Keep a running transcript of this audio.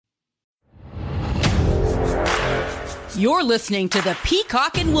You're listening to the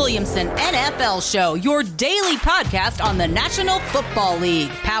Peacock and Williamson NFL Show, your daily podcast on the National Football League,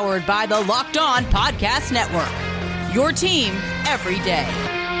 powered by the Locked On Podcast Network. Your team every day.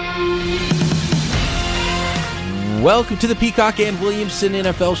 Welcome to the Peacock and Williamson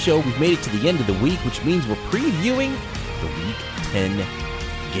NFL Show. We've made it to the end of the week, which means we're previewing the Week 10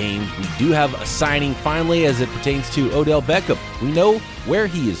 games. We do have a signing finally as it pertains to Odell Beckham. We know where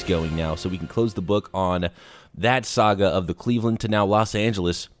he is going now, so we can close the book on that saga of the Cleveland to now Los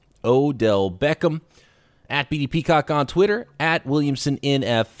Angeles Odell Beckham. At BD Peacock on Twitter, at Williamson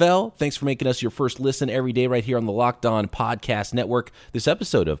NFL. Thanks for making us your first listen every day right here on the Locked On Podcast Network. This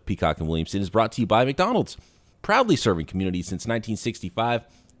episode of Peacock and Williamson is brought to you by McDonald's. Proudly serving communities since 1965,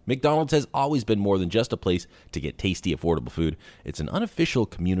 McDonald's has always been more than just a place to get tasty, affordable food. It's an unofficial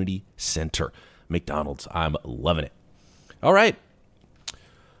community center. McDonald's, I'm loving it. All right.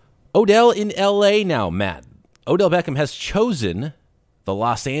 Odell in L.A. now, Matt. Odell Beckham has chosen the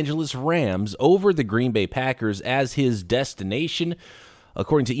Los Angeles Rams over the Green Bay Packers as his destination.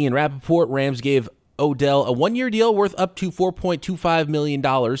 According to Ian Rappaport, Rams gave Odell a one-year deal worth up to $4.25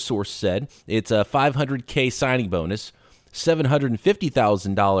 million, source said. It's a $500K signing bonus,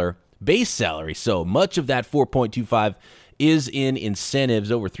 $750,000 base salary. So much of that $4.25 is in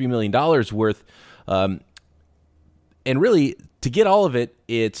incentives, over $3 million worth. And really, to get all of it,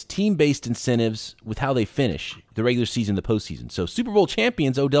 it's team-based incentives with how they finish the regular season, the postseason. So Super Bowl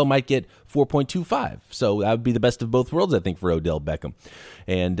champions, Odell might get 4.25. So that would be the best of both worlds, I think, for Odell Beckham.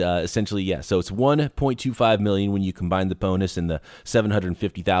 And essentially, yeah, so it's $1.25 million when you combine the bonus and the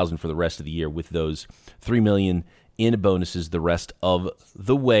 $750,000 for the rest of the year with those $3 million in bonuses the rest of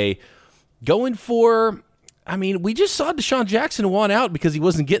the way. Going for, I mean, we just saw Deshaun Jackson want out because he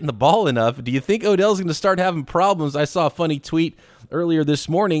wasn't getting the ball enough. Do you think Odell's going to start having problems? I saw a funny tweet earlier this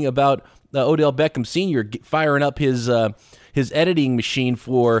morning about Odell Beckham Sr. firing up his editing machine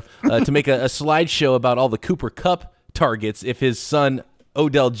for to make a slideshow about all the Cooper Kupp targets if his son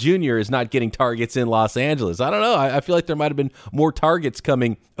Odell Jr. is not getting targets in Los Angeles. I don't know. I feel like there might have been more targets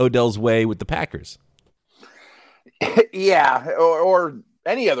coming Odell's way with the Packers. Yeah, or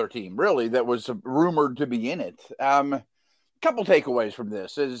any other team, really, that was rumored to be in it. Couple takeaways from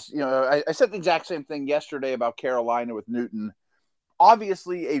this is, you know, I said the exact same thing yesterday about Carolina with Newton.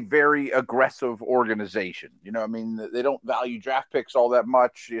 Obviously, a very aggressive organization. You know, I mean, they don't value draft picks all that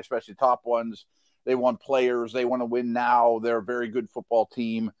much, especially top ones. They want players. They want to win now. They're a very good football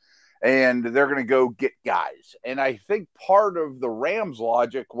team, and they're going to go get guys. And I think part of the Rams'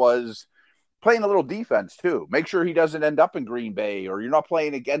 logic was playing a little defense, too. Make sure he doesn't end up in Green Bay, or you're not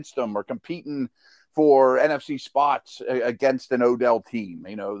playing against him or competing for NFC spots against an Odell team,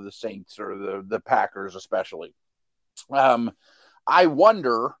 you know, the Saints or the Packers especially. I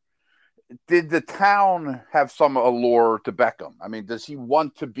wonder, did the town have some allure to Beckham? I mean, does he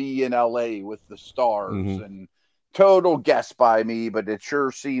want to be in L.A. with the stars? Mm-hmm. And total guess by me, but it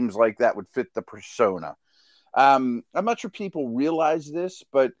sure seems like that would fit the persona. I'm not sure people realize this,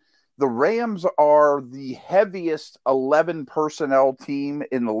 but the Rams are the heaviest 11 personnel team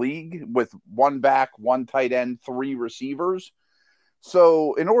in the league with one back, one tight end, 3 receivers.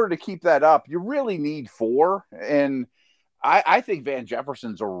 So in order to keep that up, you really need 4. And I think Van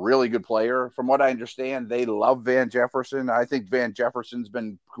Jefferson's a really good player. From what I understand, they love Van Jefferson. I think Van Jefferson's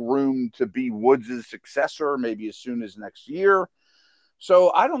been groomed to be Woods' successor maybe as soon as next year.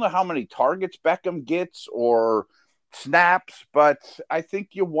 So I don't know how many targets Beckham gets or snaps, but I think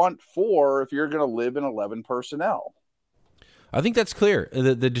you want 4 if you're going to live in 11 personnel. I think that's clear.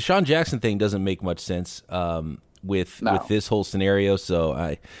 The Deshaun Jackson thing doesn't make much sense with this whole scenario, so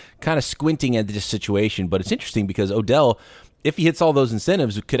I kind of squinting at this situation, but it's interesting because Odell, if he hits all those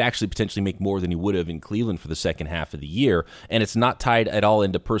incentives, could actually potentially make more than he would have in Cleveland for the second half of the year, and it's not tied at all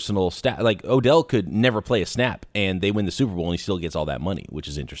into personal stat. Like, Odell could never play a snap, and they win the Super Bowl, and he still gets all that money, which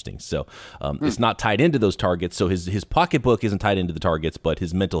is interesting. So it's not tied into those targets, so his pocketbook isn't tied into the targets, but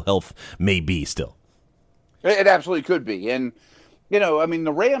his mental health may be still. It absolutely could be, and, you know, I mean,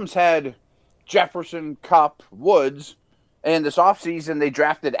 the Rams had Jefferson, Kupp, Woods, and this offseason they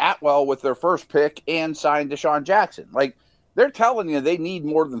drafted Atwell with their first pick and signed Deshaun Jackson. Like, they're telling you they need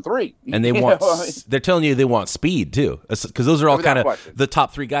more than 3. And they're telling you they want speed too. Because those are all kind of, the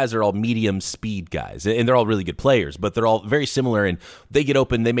top 3 guys are all medium speed guys. And they're all really good players, but they're all very similar. And they get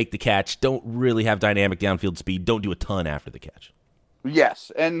open, they make the catch, don't really have dynamic downfield speed, don't do a ton after the catch.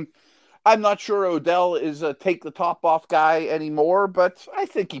 Yes. And I'm not sure Odell is a take the top off guy anymore, but I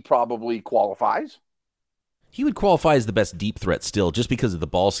think he probably qualifies. He would qualify as the best deep threat still, just because of the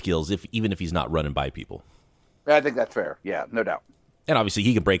ball skills, even if he's not running by people. I think that's fair. Yeah, no doubt. And obviously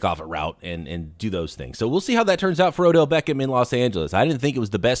he can break off a route and do those things. So we'll see how that turns out for Odell Beckham in Los Angeles. I didn't think it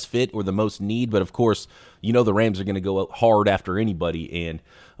was the best fit or the most need, but of course, the Rams are going to go hard after anybody. And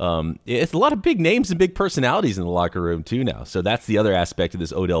it's a lot of big names and big personalities in the locker room too now. So that's the other aspect of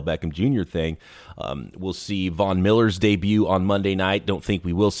this Odell Beckham Jr. thing. We'll see Von Miller's debut on Monday night. Don't think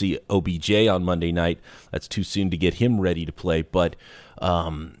we will see OBJ on Monday night. That's too soon to get him ready to play. But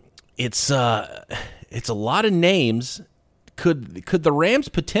it's a lot of names. Could the Rams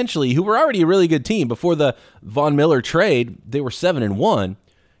potentially, who were already a really good team before the Von Miller trade, they were 7-1.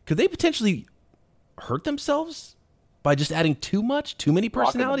 Could they potentially hurt themselves by just adding too many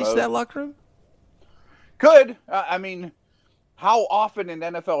personalities to that locker room? Could. How often in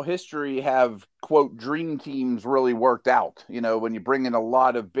NFL history have, quote, dream teams really worked out? When you bring in a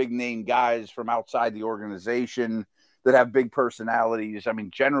lot of big name guys from outside the organization that have big personalities.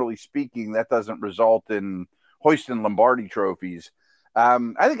 Generally speaking, that doesn't result in hoisting Lombardi trophies. I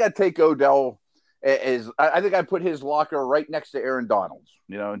think I'd take Odell I think I'd put his locker right next to Aaron Donald's.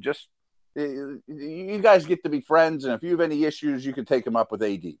 Just you guys get to be friends, and if you have any issues, you can take them up with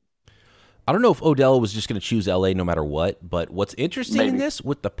AD. I don't know if Odell was just going to choose LA no matter what, but what's interesting in this,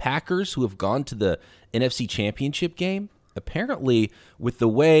 with the Packers who have gone to the NFC Championship game, apparently with the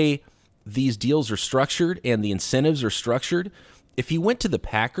way these deals are structured and the incentives are structured, if he went to the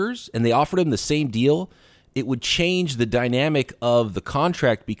Packers and they offered him the same deal, it would change the dynamic of the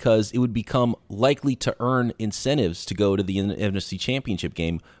contract because it would become likely to earn incentives to go to the NFC Championship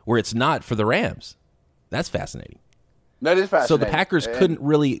game where it's not for the Rams. That's fascinating. That is fascinating. So the Packers couldn't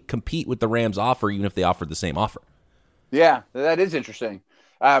really compete with the Rams offer even if they offered the same offer. Yeah, that is interesting.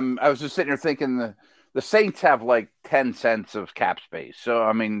 I was just sitting here thinking the Saints have like 10 cents of cap space. So,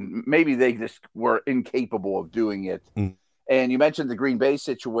 maybe they just were incapable of doing it. Mm. And you mentioned the Green Bay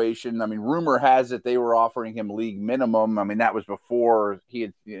situation. Rumor has it they were offering him league minimum. That was before he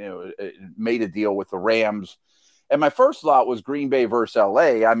had, made a deal with the Rams. And my first thought was Green Bay versus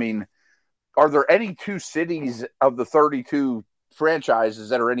LA. Are there any two cities of the 32 franchises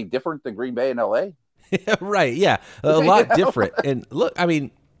that are any different than Green Bay and LA? Right. Yeah. A lot different. And look,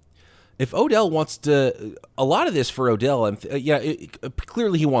 if Odell wants to, a lot of this for Odell,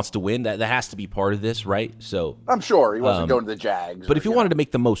 clearly he wants to win. That has to be part of this, right? So I'm sure he wasn't going to the Jags. But if he wanted to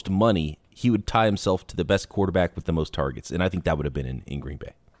make the most money, he would tie himself to the best quarterback with the most targets, and I think that would have been in Green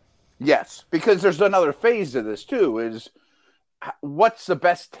Bay. Yes, because there's another phase to this too. Is what's the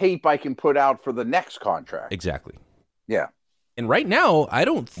best tape I can put out for the next contract? Exactly. Yeah. And right now, I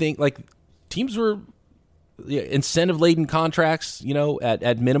don't think teams were. Incentive-laden contracts,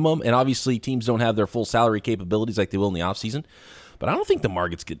 at minimum, and obviously teams don't have their full salary capabilities like they will in the offseason. But I don't think the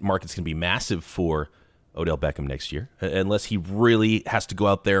market's going to be massive for Odell Beckham next year unless he really has to go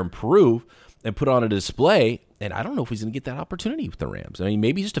out there and prove and put on a display. And I don't know if he's going to get that opportunity with the Rams.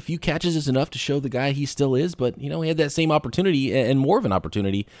 Maybe just a few catches is enough to show the guy he still is, but he had that same opportunity and more of an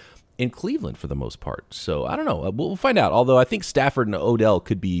opportunity in Cleveland for the most part. So I don't know. We'll find out. Although I think Stafford and Odell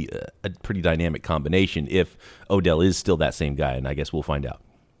could be a pretty dynamic combination if Odell is still that same guy, and I guess we'll find out.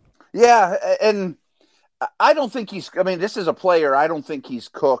 Yeah, and I don't think he's – this is a player. I don't think he's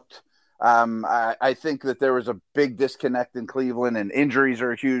cooked. I think that there was a big disconnect in Cleveland, and injuries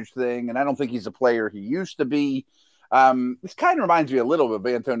are a huge thing, and I don't think he's a player he used to be. This kind of reminds me a little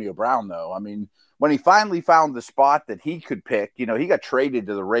bit of Antonio Brown, though. When he finally found the spot that he could pick, he got traded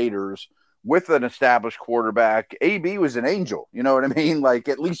to the Raiders with an established quarterback. AB was an angel, you know what I mean?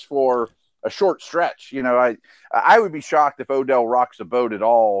 At least for a short stretch. I would be shocked if Odell rocks the boat at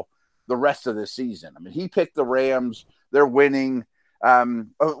all the rest of this season. He picked the Rams. They're winning.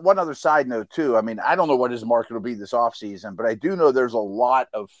 One other side note, too. I don't know what his market will be this offseason, but I do know there's a lot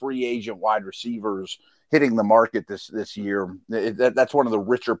of free agent wide receivers hitting the market this year. That's one of the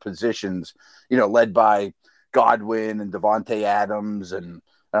richer positions, led by Godwin and Devontae Adams, and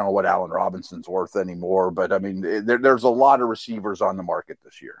I don't know what Allen Robinson's worth anymore, but there's a lot of receivers on the market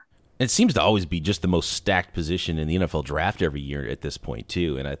this year. It seems to always be just the most stacked position in the NFL draft every year at this point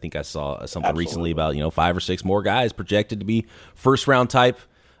too. And I think I saw something recently about 5 or 6 more guys projected to be first round type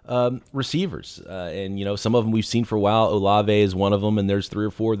receivers, and some of them we've seen for a while. Olave is one of them, and there's 3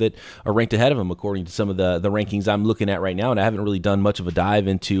 or 4 that are ranked ahead of him according to some of the rankings I'm looking at right now. And I haven't really done much of a dive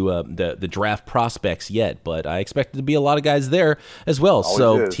into the draft prospects yet, but I expect there to be a lot of guys there as well.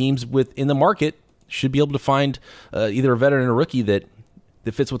 So teams within the market should be able to find either a veteran or a rookie that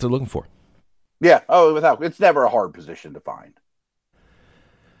fits what they're looking for. Yeah. It's never a hard position to find.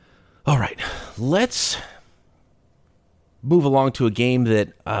 All right, let's move along to a game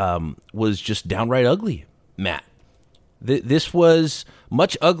that was just downright ugly, Matt. This was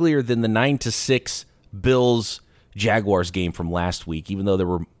much uglier than the 9-6 Bills Jaguars game from last week, even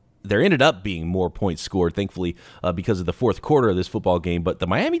though there ended up being more points scored, thankfully, because of the fourth quarter of this football game. But the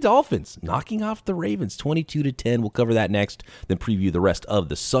Miami Dolphins knocking off the Ravens 22-10. We'll cover that next, then preview the rest of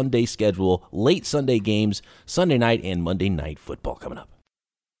the Sunday schedule, late Sunday games, Sunday night and Monday night football coming up.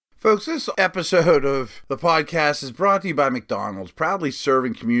 Folks, this episode of the podcast is brought to you by McDonald's, proudly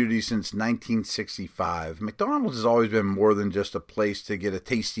serving communities since 1965. McDonald's has always been more than just a place to get a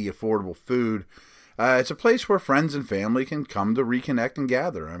tasty, affordable food. It's a place where friends and family can come to reconnect and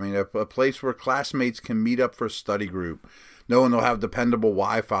gather. I mean, a place where classmates can meet up for a study group, knowing they'll have dependable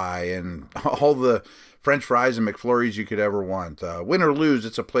Wi-Fi and all the French fries and McFlurries you could ever want. Win or lose,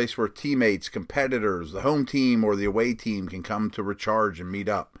 it's a place where teammates, competitors, the home team or the away team can come to recharge and meet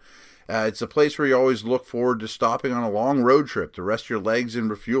up. It's a place where you always look forward to stopping on a long road trip to rest your legs and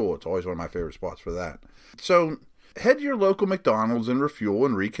refuel. It's always one of my favorite spots for that. So head to your local McDonald's and refuel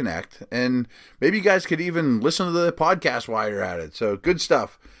and reconnect. And maybe you guys could even listen to the podcast while you're at it. So good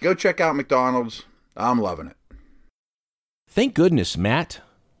stuff. Go check out McDonald's. I'm loving it. Thank goodness, Matt,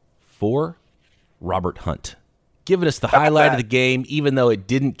 for Robert Hunt, giving us the highlight of the game, even though it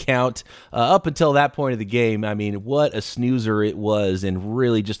didn't count up until that point of the game. I mean, what a snoozer it was, and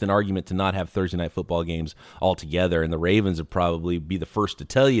really just an argument to not have Thursday night football games altogether. And the Ravens would probably be the first to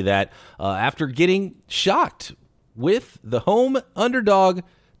tell you that after getting shocked with the home underdog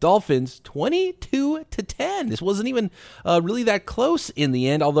Dolphins 22-10. This wasn't even really that close in the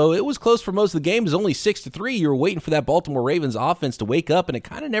end, although it was close for most of the game. It was only 6-3. You were waiting for that Baltimore Ravens offense to wake up, and it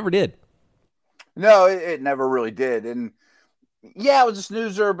kind of never did. No, it never really did. And yeah, it was a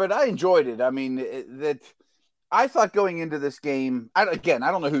snoozer, but I enjoyed it. I mean, I thought going into this game, I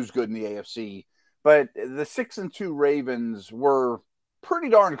don't know who's good in the AFC, but the 6-2 Ravens were pretty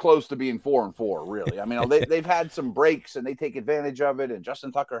darn close to being 4-4, really. I mean, they've had some breaks and they take advantage of it, and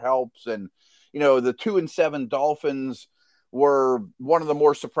Justin Tucker helps. And, the 2-7 Dolphins were one of the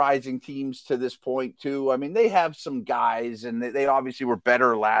more surprising teams to this point, too. I mean, they have some guys, and they obviously were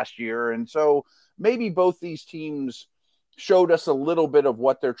better last year. And so maybe both these teams showed us a little bit of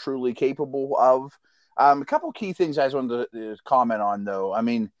what they're truly capable of. A couple key things I just wanted to comment on, though. I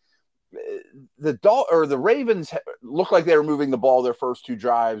mean, the Ravens looked like they were moving the ball their first two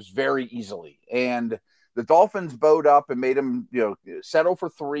drives very easily. And the Dolphins bowed up and made them, settle for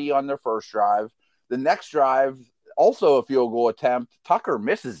 3 on their first drive. The next drive, also a field goal attempt, Tucker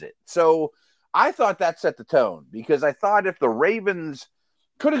misses it. So I thought that set the tone, because I thought if the Ravens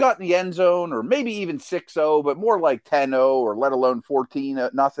could have gotten the end zone, or maybe even 6-0, but more like 10-0, or let alone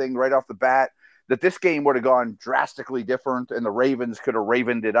 14-0 right off the bat, that this game would have gone drastically different, and the Ravens could have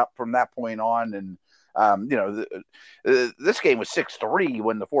ravened it up from that point on. And, this game was 6-3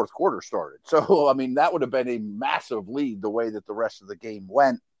 when the fourth quarter started. So, I mean, that would have been a massive lead the way that the rest of the game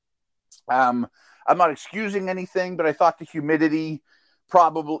went. I'm not excusing anything, but I thought the humidity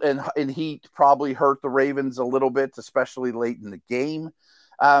probably and heat probably hurt the Ravens a little bit, especially late in the game.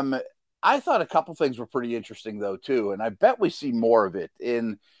 I thought a couple things were pretty interesting, though, too, and I bet we see more of it.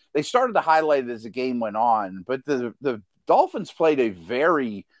 They started to highlight it as the game went on, but the Dolphins played a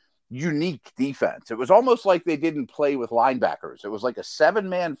very unique defense. It was almost like they didn't play with linebackers. It was like a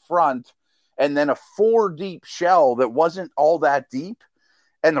 7-man front and then a 4-deep shell that wasn't all that deep.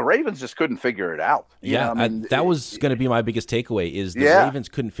 And the Ravens just couldn't figure it out. That was going to be my biggest takeaway, is the Ravens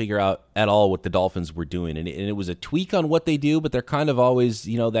couldn't figure out at all what the Dolphins were doing. And it was a tweak on what they do, but they're kind of always,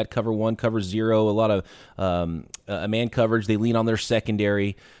 that cover 1, cover 0, a lot of a man coverage. They lean on their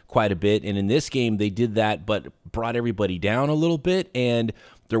secondary quite a bit. And in this game, they did that, but brought everybody down a little bit. And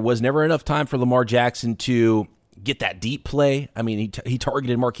there was never enough time for Lamar Jackson to get that deep play. I mean, he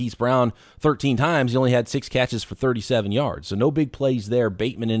targeted Marquise Brown 13 times. He only had 6 catches for 37 yards. So no big plays there.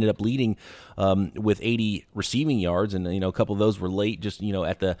 Bateman ended up leading with 80 receiving yards, and a couple of those were late, just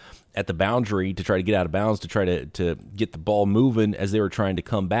at the boundary to try to get out of bounds, to try to get the ball moving as they were trying to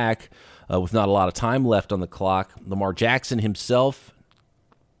come back with not a lot of time left on the clock. Lamar Jackson himself,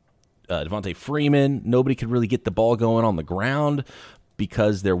 Devontae Freeman, nobody could really get the ball going on the ground,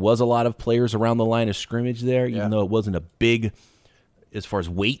 because there was a lot of players around the line of scrimmage there, even though it wasn't a big, as far as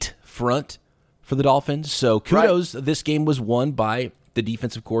weight, front for the Dolphins. So kudos, This game was won by the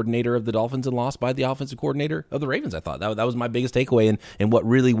defensive coordinator of the Dolphins and lost by the offensive coordinator of the Ravens. I thought that was my biggest takeaway and what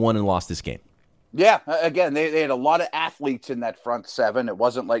really won and lost this game. Yeah, again, they had a lot of athletes in that front 7. It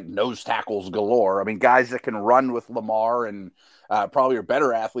wasn't like nose tackles galore. I mean, guys that can run with Lamar and probably are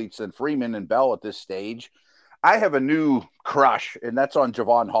better athletes than Freeman and Bell at this stage. I have a new crush, and that's on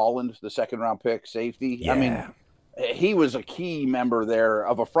Javon Holland, the second-round pick safety. Yeah. I mean, he was a key member there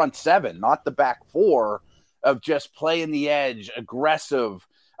of a front 7, not the back 4, of just playing the edge, aggressive.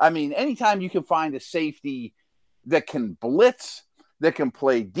 I mean, anytime you can find a safety that can blitz, that can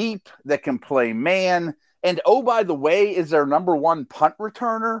play deep, that can play man. And, oh, by the way, is their number one punt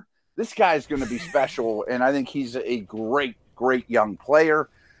returner. This guy's going to be special, and I think he's a great, great young player.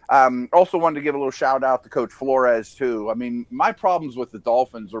 Also wanted to give a little shout-out to Coach Flores, too. I mean, my problems with the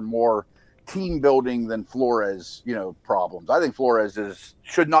Dolphins are more team building than Flores, problems. I think Flores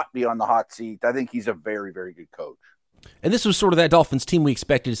should not be on the hot seat. I think he's a very, very good coach. And this was sort of that Dolphins team we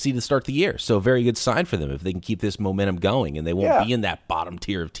expected to see to start the year. So a very good sign for them if they can keep this momentum going, and they won't be in that bottom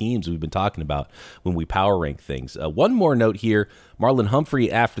tier of teams we've been talking about when we power rank things. One more note here. Marlon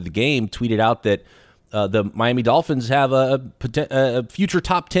Humphrey, after the game, tweeted out that the Miami Dolphins have a future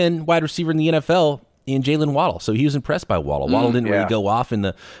top 10 wide receiver in the NFL in Jalen Waddle. So he was impressed by Waddle. Waddle didn't really go off in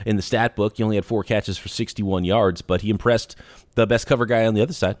the stat book. He only had 4 catches for 61 yards, but he impressed the best cover guy on the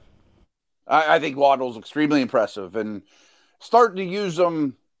other side. I think Waddle's extremely impressive, and starting to use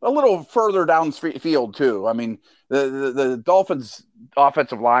them a little further downfield too. I mean, the Dolphins'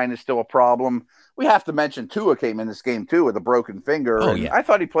 offensive line is still a problem. We have to mention Tua came in this game too with a broken finger. Oh, yeah. I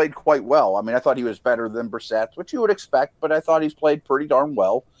thought he played quite well. I mean, I thought he was better than Brissett, which you would expect, but I thought he's played pretty darn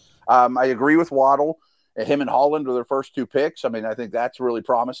well. I agree with Waddle. Him and Holland were their first 2 picks. I mean, I think that's really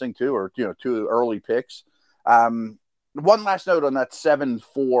promising too, or 2 early picks. One last note on that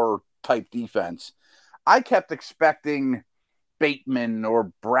 7-4 type defense. I kept expecting Bateman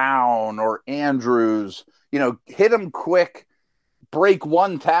or Brown or Andrews, hit them quick, break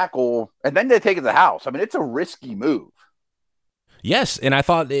 1 tackle, and then they take it to the house. I mean, it's a risky move. Yes, and I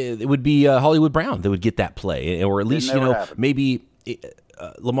thought it would be Hollywood Brown that would get that play, or at least, maybe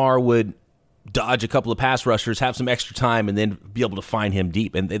Lamar would dodge a couple of pass rushers, have some extra time, and then be able to find him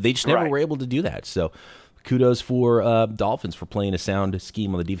deep. And they just never were able to do that. So kudos for Dolphins for playing a sound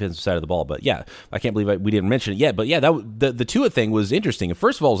scheme on the defensive side of the ball. But yeah, I can't believe we didn't mention it yet. But yeah, the Tua thing was interesting. And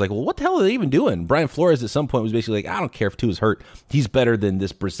first of all, I was like, well, what the hell are they even doing? Brian Flores at some point was basically like, I don't care if Tua's hurt. He's better than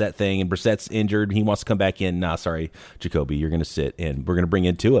this Brissett thing. And Brissett's injured. He wants to come back in. Nah, sorry, Jacoby, you're going to sit, and we're going to bring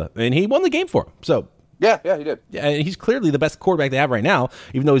in Tua. And he won the game for him. So yeah, he did. Yeah, he's clearly the best quarterback they have right now,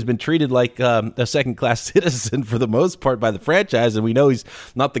 even though he's been treated like a second-class citizen for the most part by the franchise, and we know he's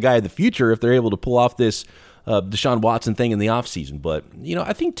not the guy of the future if they're able to pull off this Deshaun Watson thing in the offseason. But,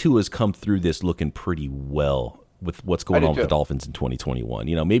 I think Tua's come through this looking pretty well with what's going on with the Dolphins in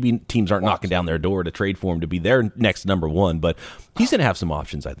 2021. Maybe teams aren't knocking down their door to trade for him to be their next number 1, but he's going to have some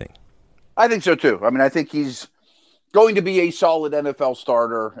options, I think. I think so, too. I mean, I think he's going to be a solid NFL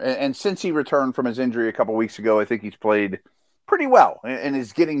starter. And since he returned from his injury a couple weeks ago, I think he's played pretty well and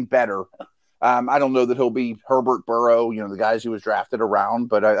is getting better. I don't know that he'll be Herbert, Burrow, the guys he was drafted around,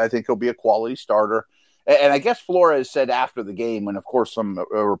 but I think he'll be a quality starter. And I guess Flores said after the game, when, of course, a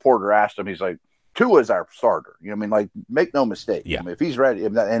reporter asked him, he's like, Tua is our starter. Make no mistake. Yeah. If he's ready,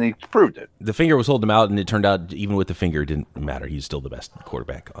 and he proved it. The finger was holding him out, and it turned out even with the finger, it didn't matter. He's still the best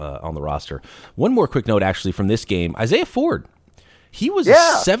quarterback on the roster. One more quick note, actually, from this game. Isaiah Ford. He was a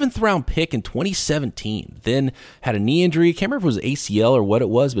 7th-round pick in 2017, then had a knee injury. Can't remember if it was ACL or what it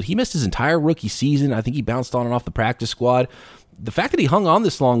was, but he missed his entire rookie season. I think he bounced on and off the practice squad. The fact that he hung on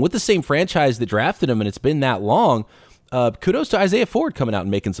this long with the same franchise that drafted him, and it's been that long, kudos to Isaiah Ford coming out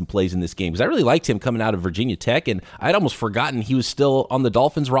and making some plays in this game, because I really liked him coming out of Virginia Tech, and I'd almost forgotten he was still on the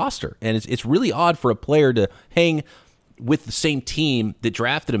Dolphins roster. And it's really odd for a player to hang with the same team that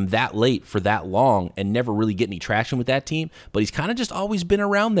drafted him that late for that long and never really get any traction with that team. But he's kind of just always been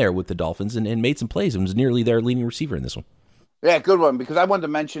around there with the Dolphins and made some plays and was nearly their leading receiver in this one. Yeah, good one, because I wanted to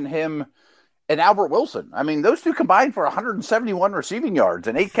mention him and Albert Wilson. I mean, those two combined for 171 receiving yards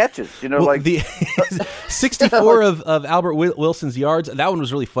and 8 catches. The 64 of Albert Wilson's yards. That one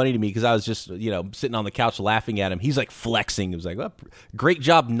was really funny to me because I was just sitting on the couch laughing at him. He's like flexing. It was like, well, great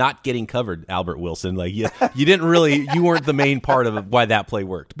job not getting covered, Albert Wilson. Like you weren't the main part of why that play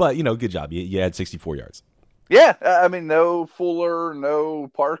worked. But good job. You had 64 yards. Yeah, I mean, no Fuller,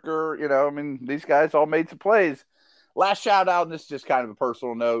 no Parker. These guys all made some plays. Last shout out, and this is just kind of a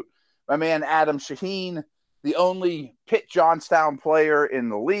personal note. My man Adam Shaheen, the only Pitt Johnstown player in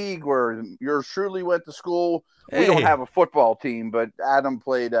the league where yours truly went to school. Hey. We don't have a football team, but Adam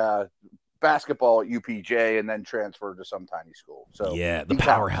played basketball at UPJ and then transferred to some tiny school. So yeah, the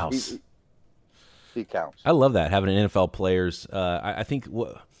powerhouse. He counts. I love that, having NFL players. I think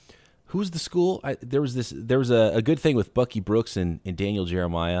who's the school? There was a good thing with Bucky Brooks and Daniel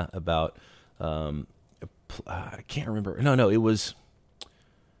Jeremiah about I can't remember. No, it was.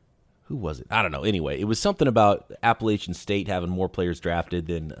 Who was it? I don't know. Anyway, it was something about Appalachian State having more players drafted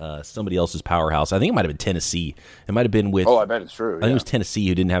than somebody else's powerhouse. I think it might have been Tennessee. It might have been with... Oh, I bet it's true. I think it was Tennessee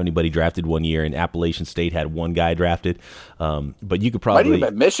who didn't have anybody drafted one year, and Appalachian State had one guy drafted. But you could probably... Might even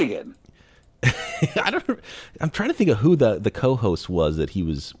been Michigan. I'm trying to think of who the co-host was that he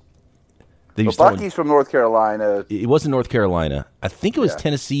was. Well, Bucky's from North Carolina. It wasn't North Carolina. I think it was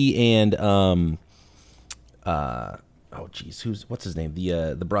Tennessee and what's his name?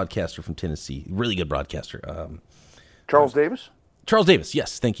 The broadcaster from Tennessee, really good broadcaster. Charles Davis. Charles Davis,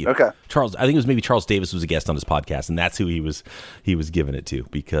 yes, thank you. Okay, Charles. I think it was maybe Charles Davis was a guest on his podcast, and that's who he was giving it to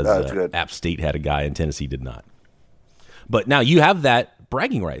because App State had a guy and Tennessee did not. But now you have that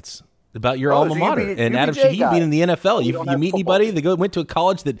bragging rights about your alma mater and Adam Shaheen being in the NFL. You meet anybody that went to a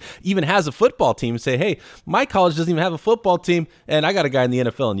college that even has a football team and say, hey, my college doesn't even have a football team, and I got a guy in the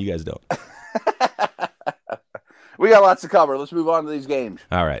NFL, and you guys don't. We got lots to cover. Let's move on to these games.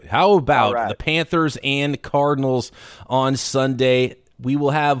 All right. How about the Panthers and Cardinals on Sunday? We will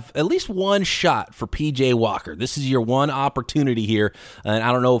have at least one shot for P.J. Walker. This is your one opportunity here, and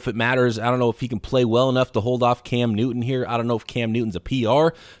I don't know if it matters. I don't know if he can play well enough to hold off Cam Newton here. I don't know if Cam Newton's a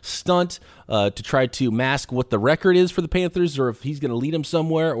PR stunt to try to mask what the record is for the Panthers, or if he's going to lead them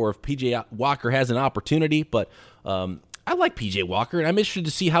somewhere, or if P.J. Walker has an opportunity. But I like P.J. Walker, and I'm interested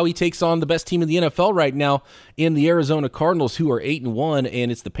to see how he takes on the best team in the NFL right now in the Arizona Cardinals, who are 8-1,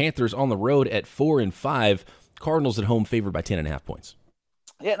 and it's the Panthers on the road at 4-5. Cardinals at home favored by 10.5 points.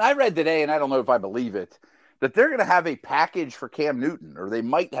 Yeah, and I read today, and I don't know if I believe it, that they're going to have a package for Cam Newton, or they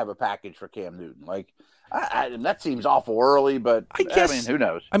might have a package for Cam Newton. Like, that seems awful early, but I mean, who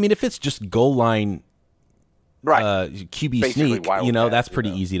knows? I mean, if it's just goal line, QB basically sneak, that's pretty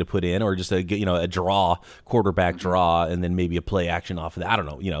easy to put in, or just a draw, quarterback draw, and then maybe a play action off of that. I don't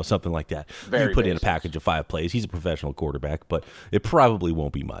know, something like that. You put in a package of 5 plays. He's a professional quarterback, but it probably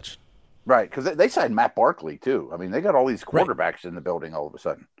won't be much. Right, because they signed Matt Barkley, too. I mean, they got all these quarterbacks in the building all of a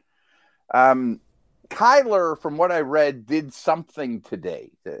sudden. Kyler, from what I read, did something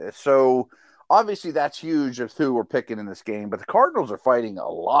today. So, obviously, that's huge of who we're picking in this game. But the Cardinals are fighting a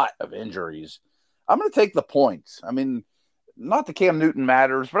lot of injuries. I'm going to take the points. I mean, not that Cam Newton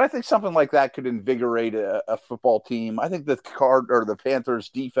matters, but I think something like that could invigorate a football team. I think the Panthers'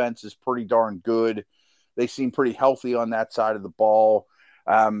 defense is pretty darn good. They seem pretty healthy on that side of the ball.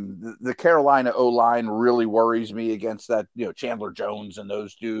 The Carolina O-line really worries me against that, Chandler Jones and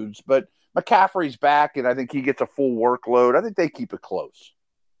those dudes. But McCaffrey's back, and I think he gets a full workload. I think they keep it close.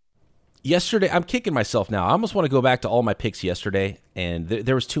 Yesterday, I'm kicking myself now. I almost want to go back to all my picks yesterday, and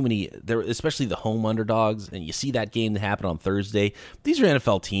there was too many, especially the home underdogs, and you see that game that happened on Thursday. These are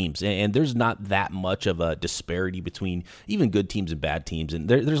NFL teams, and there's not that much of a disparity between even good teams and bad teams, and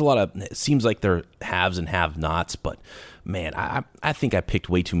there's a lot of, it seems like there are haves and have-nots, but man, I think I picked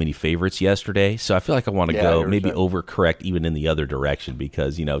way too many favorites yesterday, so I feel like I want to go maybe overcorrect even in the other direction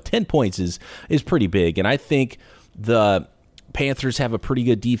because, 10 points is pretty big, and I think the Panthers have a pretty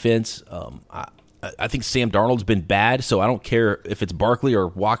good defense. I think Sam Darnold's been bad, so I don't care if it's Barkley or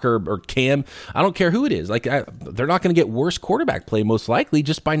Walker or Cam. I don't care who it is. They're not going to get worse quarterback play most likely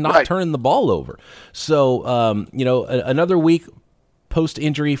just by not turning the ball over. So, another week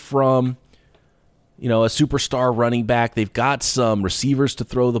post-injury from a superstar running back. They've got some receivers to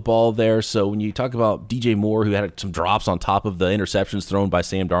throw the ball there. So when you talk about DJ Moore, who had some drops on top of the interceptions thrown by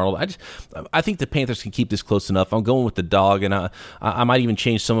Sam Darnold, I think the Panthers can keep this close enough. I'm going with the dog, and I might even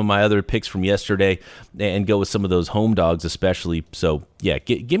change some of my other picks from yesterday and go with some of those home dogs especially. So, yeah,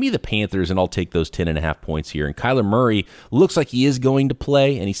 give me the Panthers, and I'll take those 10.5 points here. And Kyler Murray looks like he is going to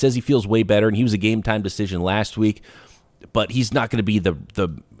play, and he says he feels way better, and he was a game-time decision last week. But he's not going to be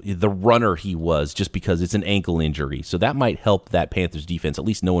the runner he was just because it's an ankle injury. So that might help that Panthers defense, at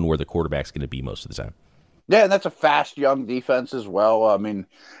least knowing where the quarterback's going to be most of the time. Yeah, and that's a fast, young defense as well. I mean,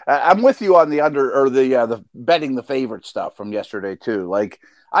 I'm with you on the under or the betting the favorite stuff from yesterday too. Like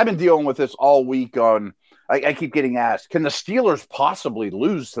I've been dealing with this all week on. I keep getting asked, can the Steelers possibly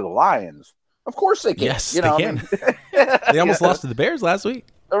lose to the Lions? Of course they can. Yes, they can. They almost lost to the Bears last week.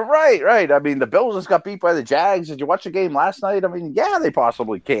 Right. I mean, the Bills just got beat by the Jags. Did you watch the game last night? I mean, yeah, they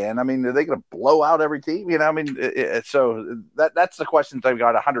possibly can. I mean, are they going to blow out every team? So that's the questions I've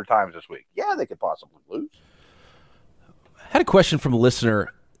got 100 times this week. Yeah, they could possibly lose. I had a question from a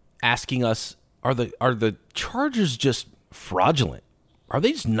listener asking us, are the Chargers just fraudulent? Are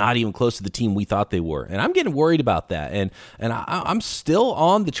they just not even close to the team we thought they were? And I'm getting worried about that. And I'm still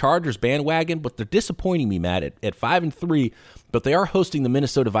on the Chargers bandwagon, but they're disappointing me, Matt, at 5-3. But they are hosting the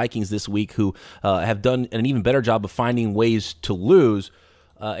Minnesota Vikings this week, who have done an even better job of finding ways to lose.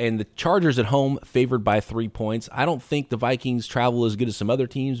 And the Chargers at home favored by 3 points. I don't think the Vikings travel as good as some other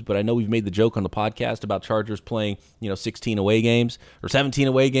teams, but I know we've made the joke on the podcast about Chargers playing 16 away games or 17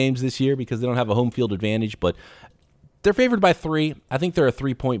 away games this year because they don't have a home field advantage. But they're favored by 3. I think they're a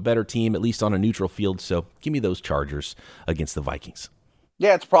 3-point better team, at least on a neutral field. So give me those Chargers against the Vikings.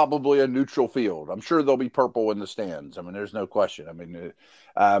 Yeah, it's probably a neutral field. I'm sure there'll be purple in the stands. I mean, there's no question. I mean,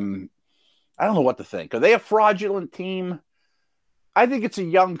 I don't know what to think. Are they a fraudulent team? I think it's a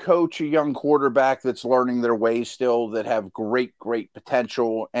young coach, a young quarterback that's learning their ways still, that have great, great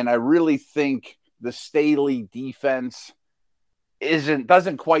potential. And I really think the Staley defense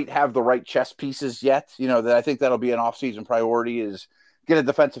doesn't quite have the right chess pieces yet. That I think that'll be an offseason priority, is get a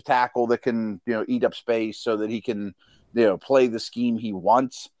defensive tackle that can, eat up space so that he can, play the scheme he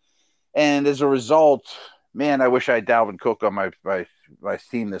wants. And as a result, man, I wish I had Dalvin Cook on my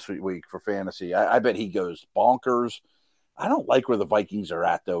team this week for fantasy. I bet he goes bonkers. I don't like where the Vikings are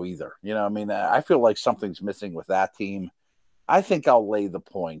at, though, either. I feel like something's missing with that team. I think I'll lay the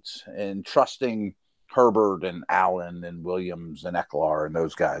points, and trusting Herbert and Allen and Williams and Eckler and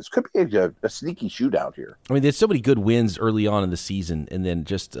those guys could be a sneaky shootout here. I mean, there's so many good wins early on in the season, and then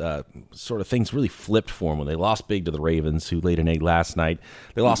just sort of things really flipped for them when they lost big to the Ravens, who laid an egg last night.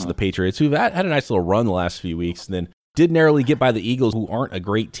 They lost to the Patriots, who've had a nice little run the last few weeks, and then did narrowly get by the Eagles, who aren't a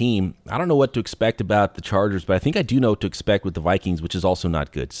great team. I don't know what to expect about the Chargers, but I think I do know what to expect with the Vikings, which is also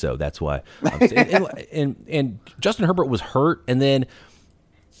not good. So that's why. And Justin Herbert was hurt, and then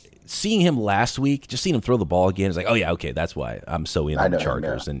seeing him last week, just seeing him throw the ball again, is like, oh yeah, okay, that's why I'm so in on the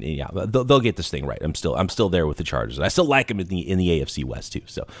Chargers. And yeah, they'll get this thing right. I'm still there with the Chargers. I still like them in the AFC West too.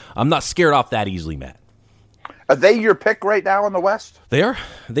 So I'm not scared off that easily, Matt. Are they your pick right now in the West? They are.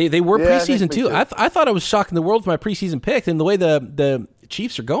 They were preseason too. I thought I was shocking the world with my preseason pick, and the way the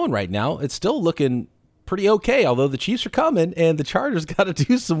Chiefs are going right now, it's still looking pretty okay. Although the Chiefs are coming, and the Chargers got to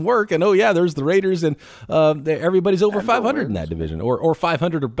do some work. And there's the Raiders, and everybody's over 500 in that division, or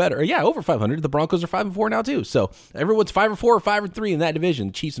 500 or better. Yeah, over 500. The Broncos are 5-4 now too. So everyone's 5-4 or 5-3 in that division.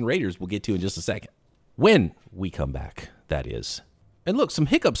 The Chiefs and Raiders we'll get to in just a second when we come back. That is. And look, some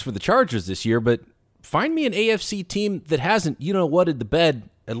hiccups for the Chargers this year, but find me an AFC team that hasn't, whatted the bed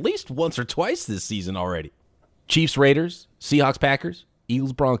at least once or twice this season already. Chiefs, Raiders, Seahawks, Packers,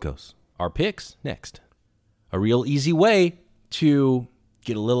 Eagles, Broncos. Our picks next. A real easy way to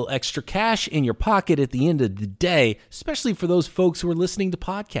get a little extra cash in your pocket at the end of the day, especially for those folks who are listening to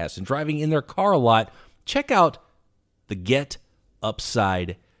podcasts and driving in their car a lot. Check out the Get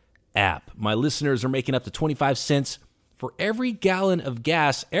Upside app. My listeners are making up to 25 cents for every gallon of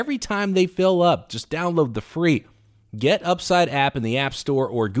gas every time they fill up. Just download the free Get Upside app in the App Store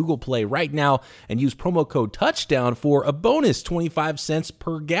or Google Play right now and use promo code Touchdown for a bonus 25 cents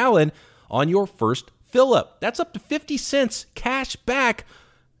per gallon on your first fill up. That's up to 50 cents cash back.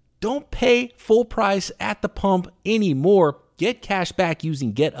 Don't pay full price at the pump anymore. Get cash back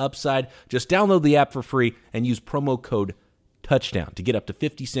using Get Upside. Just download the app for free and use promo code Touchdown to get up to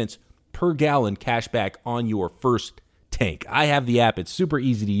 50 cents per gallon cash back on your first tank. I have the app. It's super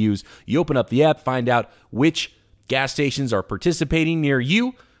easy to use. You open up the app, find out which gas stations are participating near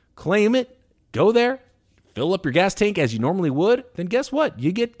you, claim it, go there, fill up your gas tank as you normally would, then guess what?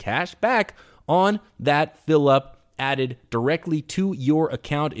 You get cash back on that fill up added directly to your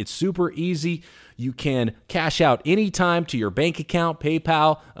account. It's super easy. You can cash out anytime to your bank account,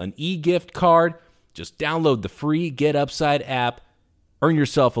 PayPal, an e-gift card. Just download the free Get Upside app. Earn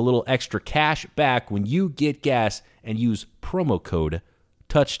yourself a little extra cash back when you get gas and use promo code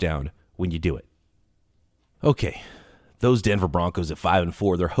Touchdown when you do it. Okay, those Denver Broncos at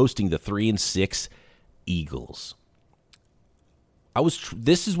 5-4, they're hosting the 3-6 Eagles.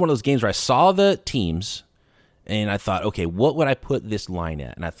 This is one of those games where I saw the teams and I thought, okay, what would I put this line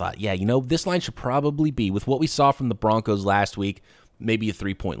at? And I thought, this line should probably be, with what we saw from the Broncos last week, maybe a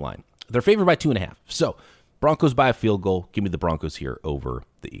 3-point line. They're favored by 2.5. So Broncos by a field goal. Give me the Broncos here over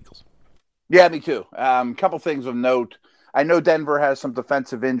the Eagles. Yeah, me too. Couple things of note. I know Denver has some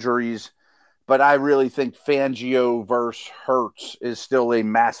defensive injuries, but I really think Fangio versus Hurts is still a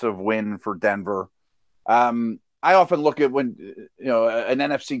massive win for Denver. I often look at when an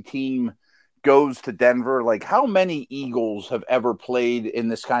NFC team goes to Denver, like how many Eagles have ever played in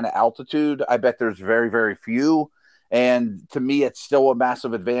this kind of altitude? I bet there's very, very few. And to me, it's still a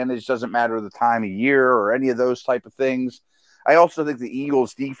massive advantage. Doesn't matter the time of year or any of those type of things. I also think the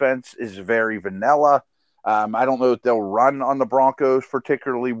Eagles defense is very vanilla. I don't know if they'll run on the Broncos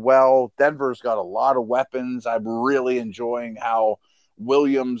particularly well. Denver's got a lot of weapons. I'm really enjoying how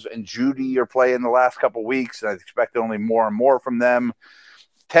Williams and Judy are playing the last couple weeks. I expect only more and more from them.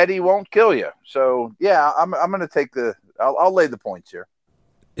 Teddy won't kill you. So, yeah, I'm going to take I'll lay the points here.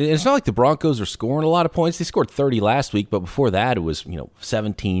 It's not like the Broncos are scoring a lot of points. They scored 30 last week, but before that it was,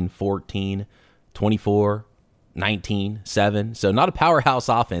 17, 14, 24, 19-7. So not a powerhouse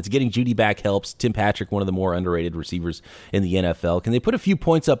offense. Getting Judy back helps. Tim Patrick, one of the more underrated receivers in the NFL. Can they put a few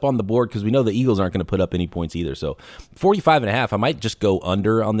points up on the board? Because we know the Eagles aren't going to put up any points either. So 45.5, I might just go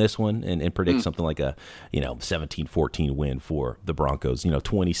under on this one and predict something like a 17-14 win for the Broncos.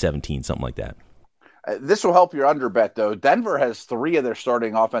 20-17, something like that. This will help your under bet, though. Denver has 3 of their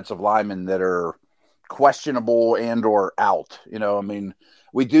starting offensive linemen that are questionable and or out.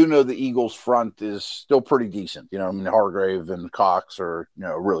 We do know the Eagles front is still pretty decent. Hargrave and Cox are,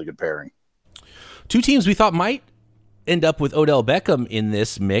 a really good pairing. 2 teams we thought might end up with Odell Beckham in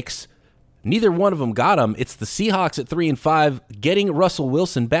this mix. Neither one of them got him. It's the Seahawks at 3-5, getting Russell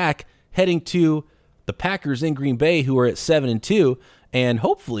Wilson back, heading to the Packers in Green Bay, who are at 7-2, and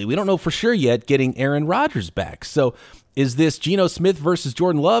hopefully, we don't know for sure yet, getting Aaron Rodgers back. So is this Geno Smith versus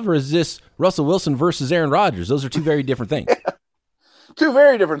Jordan Love, or is this Russell Wilson versus Aaron Rodgers? Those are 2 very different things. 2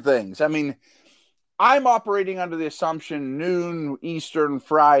 very different things. I'm operating under the assumption noon Eastern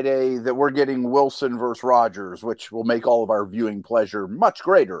Friday that we're getting Wilson versus Rodgers, which will make all of our viewing pleasure much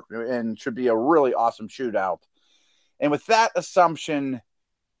greater and should be a really awesome shootout. And with that assumption,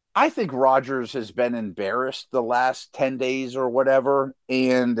 I think Rodgers has been embarrassed the last 10 days or whatever,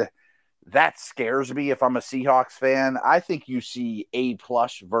 and that scares me if I'm a Seahawks fan. I think you see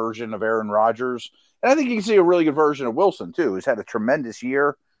A-plus version of Aaron Rodgers. And I think you can see a really good version of Wilson, too, who's had a tremendous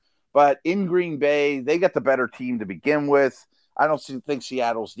year. But in Green Bay, they got the better team to begin with. I don't think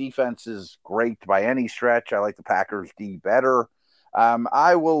Seattle's defense is great by any stretch. I like the Packers' D better.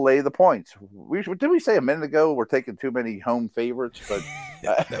 I will lay the points. Did we say a minute ago we're taking too many home favorites? But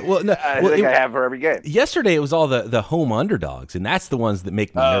I have for every game. Yesterday it was all the home underdogs, and that's the ones that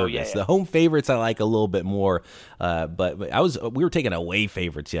make me nervous. Yeah. The home favorites I like a little bit more, but we were taking away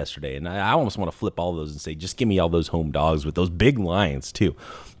favorites yesterday, and I almost want to flip all those and say just give me all those home dogs with those big lines too.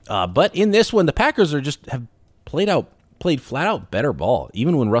 But in this one, the Packers have played flat out better ball,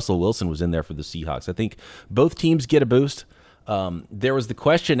 even when Russell Wilson was in there for the Seahawks. I think both teams get a boost. There was the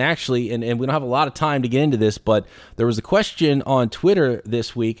question actually, and we don't have a lot of time to get into this, but there was a question on Twitter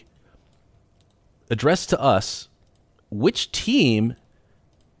this week addressed to us. Which team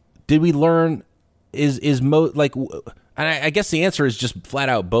did we learn is most like? And I guess the answer is just flat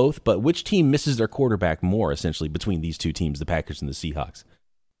out both. But which team misses their quarterback more, essentially, between these 2 teams, the Packers and the Seahawks?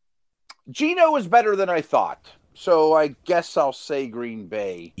 Geno is better than I thought. So I guess I'll say Green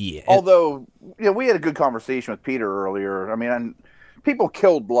Bay. Yeah. Although, we had a good conversation with Peter earlier. People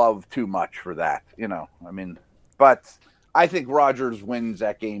killed Love too much for that, But I think Rodgers wins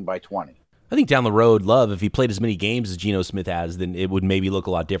that game by 20. I think down the road, Love, if he played as many games as Geno Smith has, then it would maybe look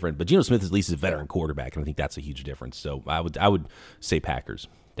a lot different. But Geno Smith at least is a veteran quarterback, and I think that's a huge difference. So I would say Packers,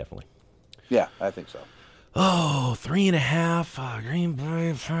 definitely. Yeah, I think so. Oh, 3.5. Green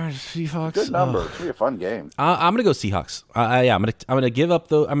Bay, Seahawks. Good number. It's gonna be a fun game. I'm gonna go Seahawks. I'm gonna give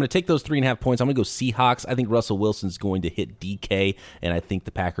up I'm gonna take those 3.5 points. I'm gonna go Seahawks. I think Russell Wilson's going to hit DK, and I think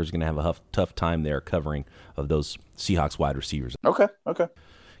the Packers are gonna have a tough time there covering of those Seahawks wide receivers. Okay.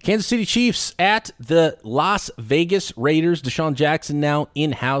 Kansas City Chiefs at the Las Vegas Raiders. Deshaun Jackson now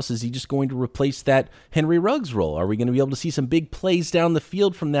in-house. Is he just going to replace that Henry Ruggs role? Are we going to be able to see some big plays down the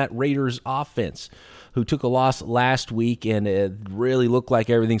field from that Raiders offense, who took a loss last week, and it really looked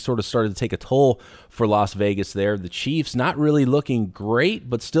like everything sort of started to take a toll for Las Vegas there. The Chiefs not really looking great,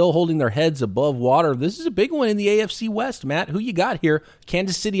 but still holding their heads above water. This is a big one in the AFC West, Matt. Who you got here?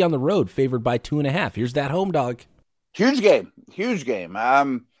 Kansas City on the road, favored by 2.5. Here's that home dog. Huge game.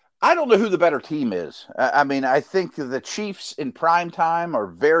 I don't know who the better team is. I think the Chiefs in prime time are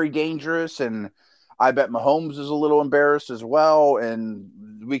very dangerous, and I bet Mahomes is a little embarrassed as well, and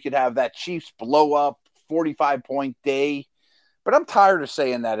we could have that Chiefs blow-up 45-point day. But I'm tired of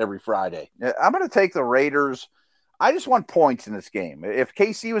saying that every Friday. I'm going to take the Raiders. I just want points in this game. If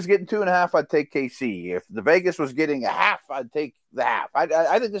KC was getting 2.5, I'd take KC. If the Vegas was getting a half, I'd take the half.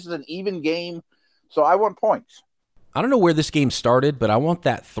 I think this is an even game, so I want points. I don't know where this game started, but I want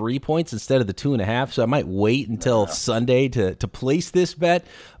that 3 points instead of the 2.5. So I might wait until Sunday to place this bet.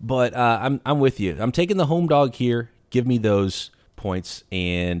 But I'm with you. I'm taking the home dog here. Give me those points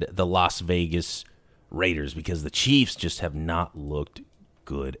and the Las Vegas Raiders, because the Chiefs just have not looked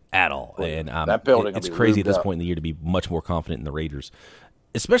good at all. And that building, it's crazy at this point in the year to be much more confident in the Raiders,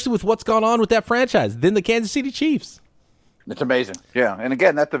 especially with what's gone on with that franchise than the Kansas City Chiefs. It's amazing. Yeah. And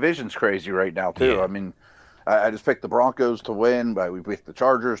again, that division's crazy right now too. Yeah. I just picked the Broncos to win, but we picked the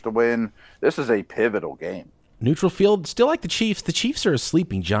Chargers to win. This is a pivotal game. Neutral field, still like the Chiefs. The Chiefs are a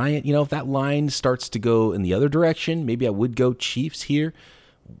sleeping giant. If that line starts to go in the other direction, maybe I would go Chiefs here.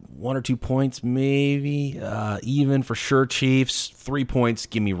 1 or 2 points, maybe. Even for sure, Chiefs. 3 points,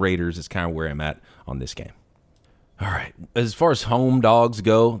 give me Raiders is kind of where I'm at on this game. All right. As far as home dogs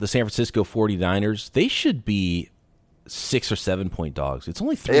go, the San Francisco 49ers, they should be 6 or 7 point dogs. It's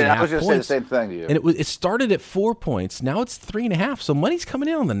only 3.5 points. I was going to say the same thing to you. And it started at 4 points. Now it's 3.5. So money's coming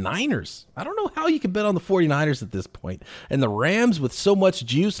in on the Niners. I don't know how you can bet on the 49ers at this point. And the Rams with so much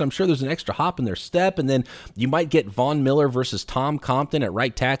juice, I'm sure there's an extra hop in their step. And then you might get Von Miller versus Tom Compton at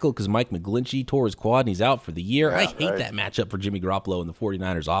right tackle because Mike McGlinchey tore his quad and he's out for the year. I hate that matchup for Jimmy Garoppolo and the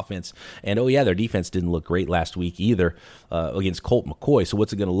 49ers offense. And, their defense didn't look great last week either against Colt McCoy. So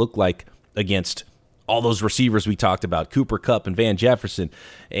what's it going to look like against all those receivers we talked about, Cooper Kupp and Van Jefferson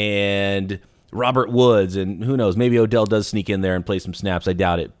and Robert Woods, and who knows, maybe Odell does sneak in there and play some snaps. I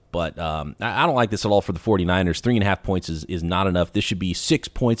doubt it, but I don't like this at all for the 49ers. 3.5 points is not enough. This should be 6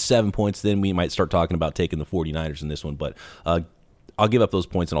 points, 7 points. Then we might start talking about taking the 49ers in this one, but I'll give up those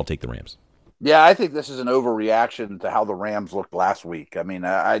points and I'll take the Rams. Yeah, I think this is an overreaction to how the Rams looked last week. I mean,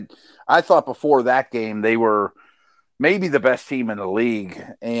 I thought before that game they were maybe the best team in the league.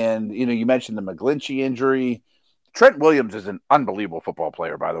 And, you mentioned the McGlinchey injury. Trent Williams is an unbelievable football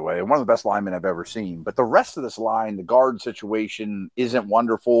player, by the way, and one of the best linemen I've ever seen. But the rest of this line, the guard situation isn't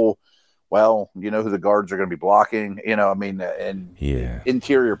wonderful. Well, you know who the guards are going to be blocking, and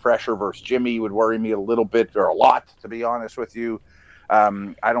interior pressure versus Jimmy would worry me a little bit, or a lot, to be honest with you.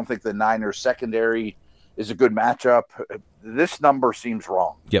 I don't think the Niners secondary is a good matchup. This number seems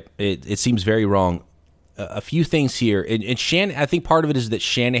wrong. Yep, it seems very wrong. A few things here, and I think part of it is that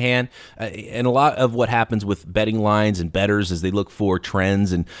Shanahan, and a lot of what happens with betting lines and bettors is they look for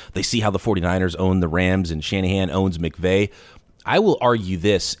trends and they see how the 49ers own the Rams and Shanahan owns McVay. I will argue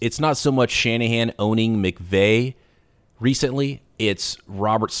this. It's not so much Shanahan owning McVay recently, it's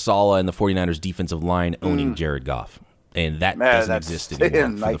Robert Saleh and the 49ers defensive line owning Jared Goff. And that doesn't exist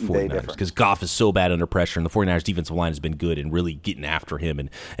anymore for the 49ers because Goff is so bad under pressure, and the 49ers defensive line has been good and really getting after him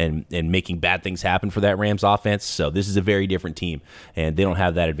and making bad things happen for that Rams offense. So this is a very different team, and they don't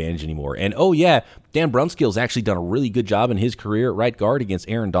have that advantage anymore. And, Dan Brunskill's actually done a really good job in his career at right guard against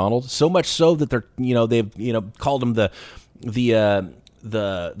Aaron Donald, so much so that they've called him the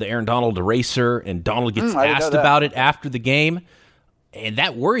Aaron Donald eraser, and Donald gets asked about it after the game. And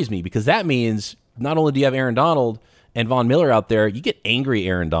that worries me because that means not only do you have Aaron Donald and Von Miller out there, you get angry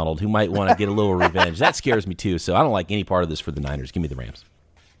Aaron Donald who might want to get a little revenge. That scares me too, so I don't like any part of this for the Niners. Give me the Rams.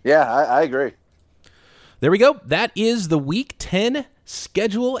 Yeah, I agree. There we go. That is the Week 10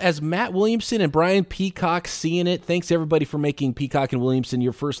 schedule as Matt Williamson and Brian Peacock seeing it. Thanks, everybody, for making Peacock and Williamson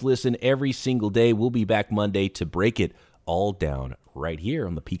your first listen every single day. We'll be back Monday to break it all down right here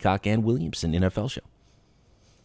on the Peacock and Williamson NFL Show.